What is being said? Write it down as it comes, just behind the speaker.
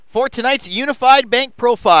For tonight's Unified Bank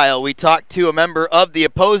Profile, we talked to a member of the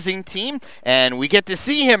opposing team, and we get to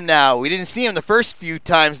see him now. We didn't see him the first few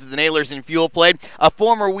times that the Nailers and Fuel played. A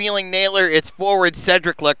former Wheeling Nailer, it's forward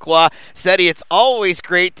Cedric Lacroix. Ceddy, it's always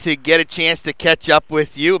great to get a chance to catch up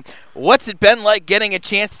with you. What's it been like getting a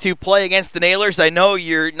chance to play against the Nailers? I know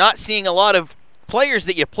you're not seeing a lot of players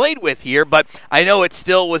that you played with here, but I know it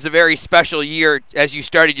still was a very special year as you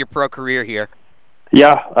started your pro career here.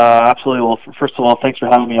 Yeah, absolutely. Well, first of all, thanks for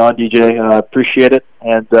having me on, DJ. Appreciate it.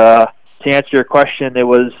 And to answer your question, it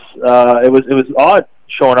was odd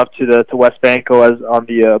showing up to West Banco as on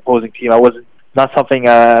the opposing team. Not something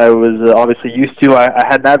I was obviously used to. I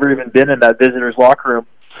had never even been in that visitors' locker room,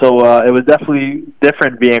 so it was definitely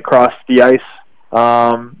different being across the ice.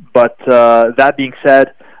 But that being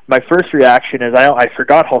said, my first reaction is I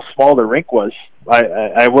forgot how small the rink was. I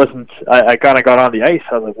kind of got on the ice.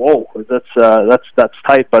 I was like, whoa, that's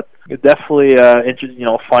tight. But definitely interesting,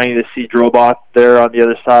 funny to see Drobot there on the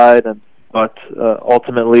other side. But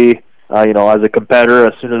ultimately, as a competitor,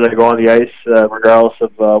 as soon as I go on the ice, regardless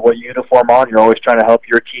of what uniform on, you're always trying to help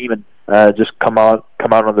your team and just come out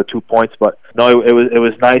on the 2 points. But no, it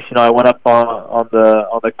was nice. I went up on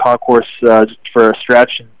the concourse just for a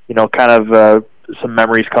stretch, and kind of some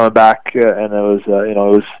memories coming back, and it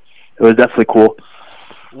was definitely cool.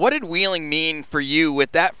 What did Wheeling mean for you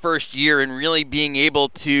with that first year and really being able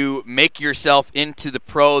to make yourself into the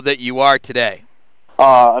pro that you are today?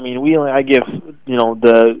 Wheeling, I give,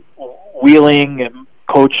 the Wheeling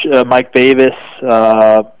coach Mike Davis,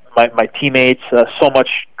 my teammates, so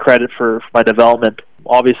much credit for my development.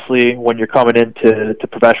 Obviously, when you're coming into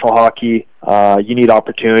professional hockey, you need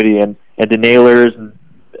opportunity, and the Nailers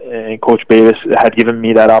and Coach Davis had given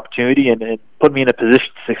me that opportunity and put me in a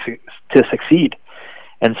position to succeed.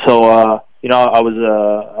 And so, I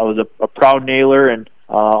was a proud Nailer, and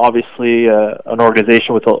obviously an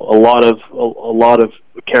organization with a lot of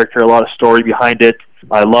character, a lot of story behind it.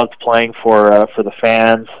 I loved playing for the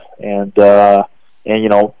fans, and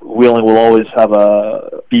Wheeling will always have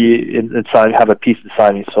a piece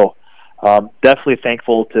inside me. So definitely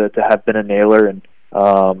thankful to have been a Nailer, and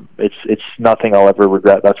it's nothing I'll ever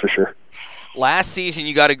regret, that's for sure. Last season,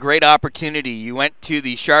 you got a great opportunity. You went to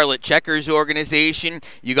the Charlotte Checkers organization.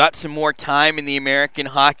 You got some more time in the American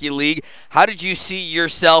Hockey League. How did you see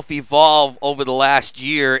yourself evolve over the last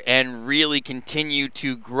year and really continue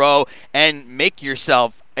to grow and make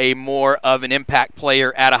yourself a more of an impact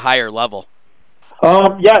player at a higher level?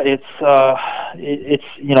 It's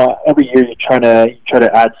every year you try to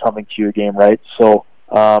add something to your game, right? So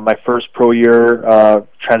my first pro year,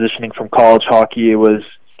 transitioning from college hockey, it was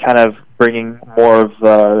kind of bringing more of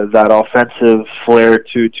that offensive flair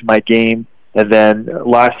to my game. And then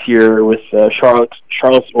last year with Charlotte's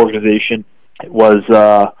organization, it was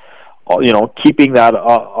keeping that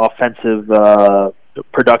offensive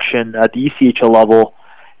production at the ECHL level,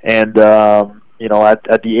 and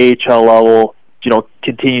at the AHL level,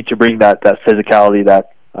 continue to bring that physicality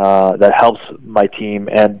that helps my team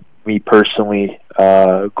and me personally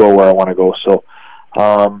go where I want to go. So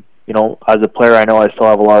as a player, I know I still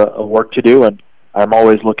have a lot of work to do, and I'm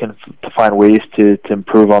always looking to find ways to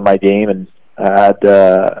improve on my game and add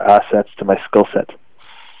assets to my skill set.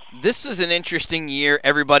 This is an interesting year.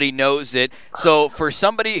 Everybody knows it. So for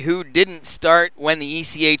somebody who didn't start when the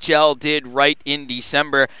ECHL did right in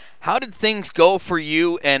December, how did things go for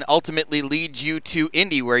you and ultimately lead you to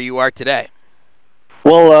Indy where you are today?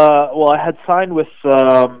 Well, I had signed with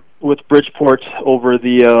Bridgeport over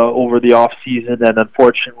the off season, and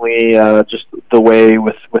unfortunately, just the way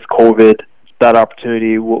with COVID, that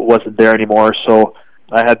opportunity wasn't there anymore. So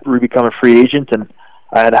I had become a free agent, and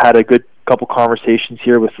I had a good couple conversations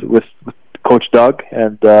here with Coach Doug,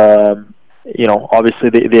 and obviously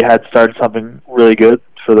they had started something really good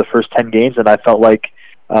for the first 10 games, and I felt like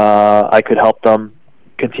I could help them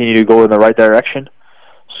continue to go in the right direction.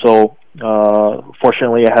 So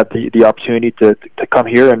fortunately, I had the opportunity to come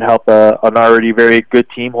here and help an already very good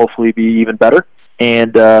team hopefully be even better.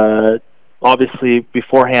 And obviously,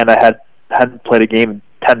 beforehand, I hadn't played a game in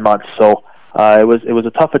 10 months, so it was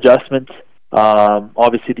a tough adjustment.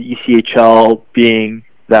 Obviously, the ECHL being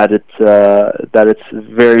that it's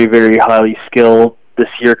very, very highly skilled this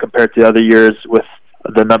year compared to other years with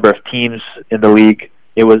the number of teams in the league,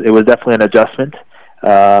 it was definitely an adjustment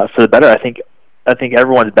for the better. I think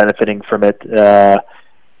everyone's benefiting from it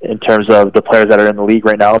in terms of the players that are in the league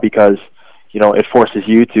right now, because it forces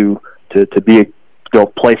you to be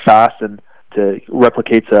play fast and to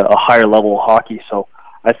replicate a higher level of hockey. So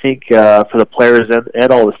I think for the players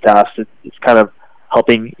and all the staffs, it's kind of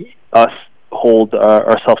helping us hold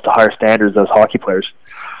ourselves to higher standards as hockey players.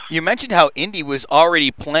 You mentioned how Indy was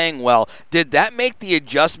already playing well. Did that make the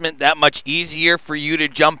adjustment that much easier for you to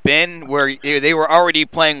jump in where they were already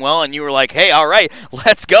playing well and you were like, hey, all right,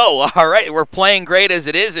 let's go. All right, we're playing great as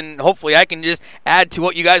it is, and hopefully I can just add to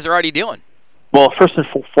what you guys are already doing? Well, first and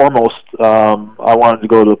foremost, I wanted to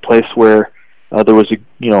go to a place where there was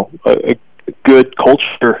a good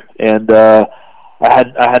culture, and I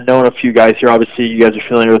had known a few guys here. Obviously, you guys are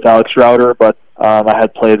familiar with Alex Rauter, but I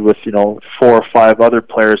had played with 4 or 5 other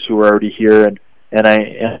players who were already here, and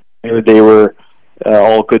I knew they were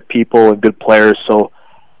all good people and good players. So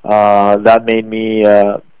that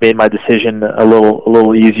made my decision a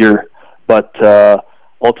little easier. But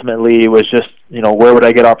ultimately, it was just where would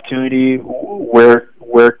I get opportunity?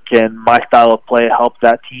 Where can my style of play help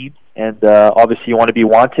that team? And obviously, you want to be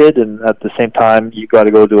wanted, and at the same time, you got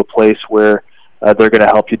to go to a place where they're going to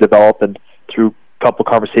help you develop. And through couple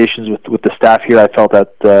conversations with the staff here, I felt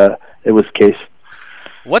that it was the case.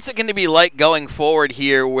 What's it going to be like going forward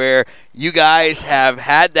here where you guys have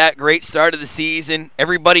had that great start of the season?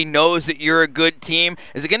 Everybody knows that you're a good team.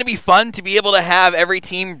 Is it going to be fun to be able to have every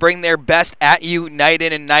team bring their best at you night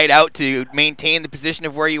in and night out to maintain the position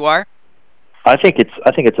of where you are? I think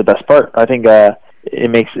it's the best part. I think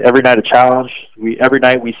it makes every night a challenge. Every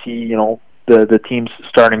night we see the team's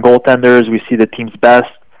starting goaltenders. We see the team's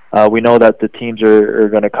best. We know that the teams are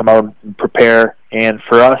going to come out and prepare, and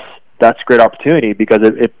for us, that's a great opportunity because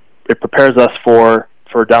it prepares us for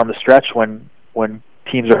down the stretch when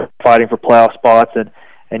teams are fighting for playoff spots, and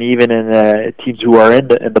even in teams who are in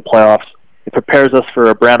the playoffs. It prepares us for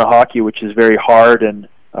a brand of hockey which is very hard and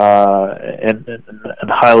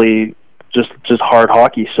highly just hard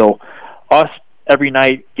hockey. So us every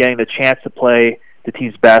night getting the chance to play the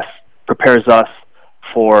team's best prepares us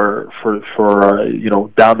for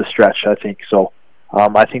down the stretch, I think. So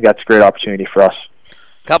I think that's a great opportunity for us.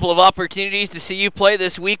 Couple of opportunities to see you play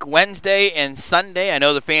this week, Wednesday and Sunday. I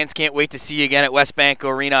know the fans can't wait to see you again at Westbank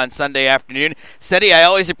Arena on Sunday afternoon. Seti, I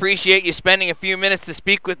always appreciate you spending a few minutes to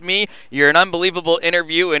speak with me. You're an unbelievable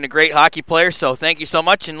interview and a great hockey player, so thank you so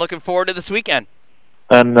much and looking forward to this weekend.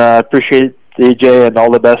 And I appreciate it, AJ, and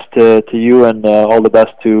all the best to you, and all the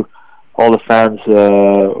best to all the fans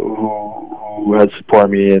who had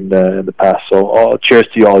supported me in the past. So cheers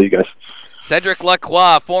to all you guys. Cedric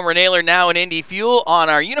Lacroix, former Nailer, now in Indy Fuel, on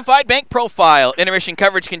our Unified Bank Profile. Intermission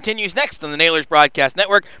coverage continues next on the Nailers Broadcast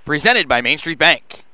Network, presented by Main Street Bank.